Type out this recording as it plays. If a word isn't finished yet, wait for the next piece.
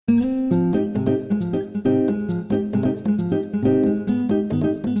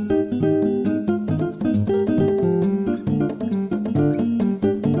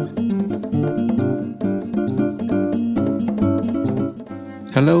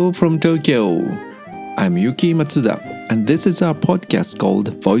Hello from Tokyo. I'm Yuki Matsuda, and this is our podcast called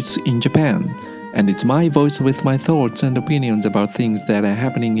Voice in Japan. And it's my voice with my thoughts and opinions about things that are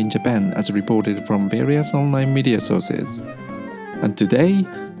happening in Japan as reported from various online media sources. And today,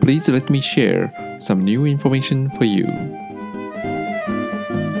 please let me share some new information for you.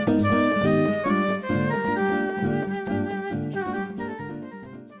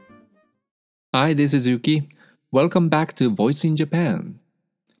 Hi, this is Yuki. Welcome back to Voice in Japan.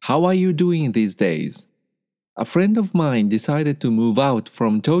 How are you doing these days? A friend of mine decided to move out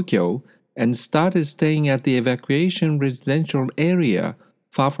from Tokyo and started staying at the evacuation residential area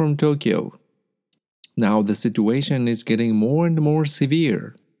far from Tokyo. Now the situation is getting more and more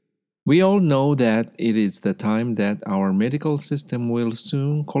severe. We all know that it is the time that our medical system will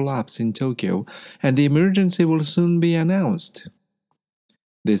soon collapse in Tokyo and the emergency will soon be announced.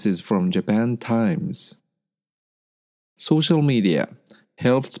 This is from Japan Times. Social media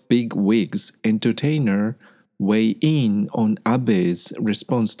helped big wigs entertainer weigh in on Abe's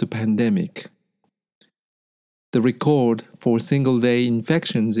response to pandemic. The record for single-day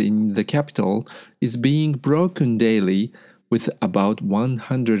infections in the capital is being broken daily, with about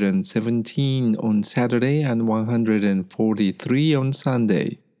 117 on Saturday and 143 on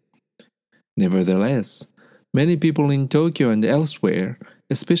Sunday. Nevertheless, many people in Tokyo and elsewhere,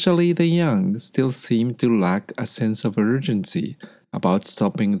 especially the young, still seem to lack a sense of urgency about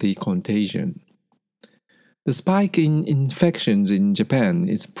stopping the contagion. The spike in infections in Japan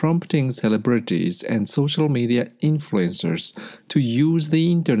is prompting celebrities and social media influencers to use the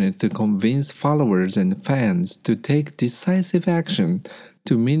internet to convince followers and fans to take decisive action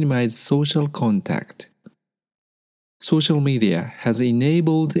to minimize social contact. Social media has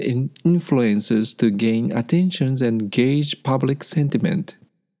enabled influencers to gain attention and gauge public sentiment.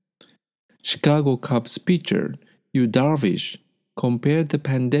 Chicago Cubs pitcher Yu Darvish compared the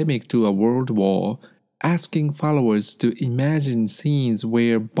pandemic to a world war, asking followers to imagine scenes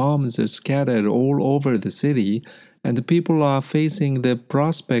where bombs are scattered all over the city and people are facing the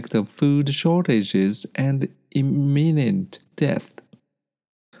prospect of food shortages and imminent death.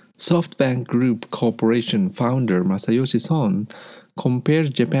 SoftBank Group Corporation founder Masayoshi Son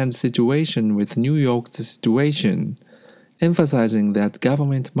compared Japan's situation with New York's situation, emphasizing that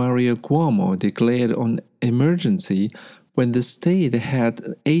government Mario Cuomo declared an emergency when the state had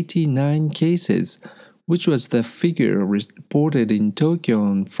 89 cases, which was the figure reported in Tokyo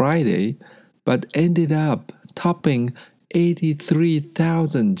on Friday, but ended up topping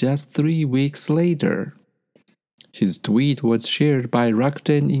 83,000 just 3 weeks later. His tweet was shared by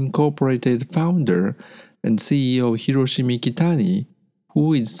Rakuten Incorporated founder and CEO Hiroshi Mikitani,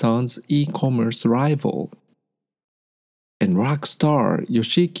 who is Son's e-commerce rival. And rock star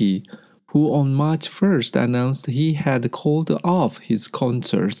Yoshiki, who on March 1st announced he had called off his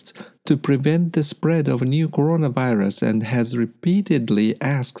concerts to prevent the spread of new coronavirus and has repeatedly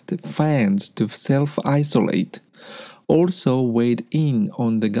asked fans to self-isolate, also weighed in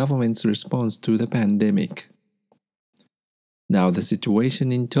on the government's response to the pandemic. Now the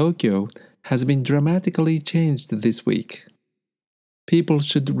situation in Tokyo has been dramatically changed this week. People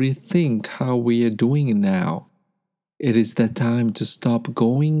should rethink how we are doing now. It is the time to stop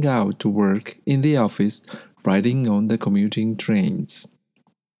going out to work in the office, riding on the commuting trains.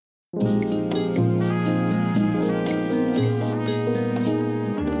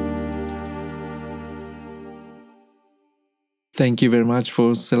 Thank you very much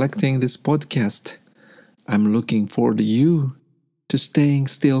for selecting this podcast. I'm looking forward to you to staying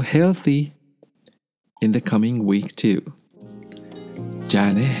still healthy in the coming week too. じゃ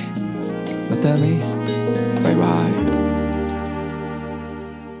あね。またね。バイバイ。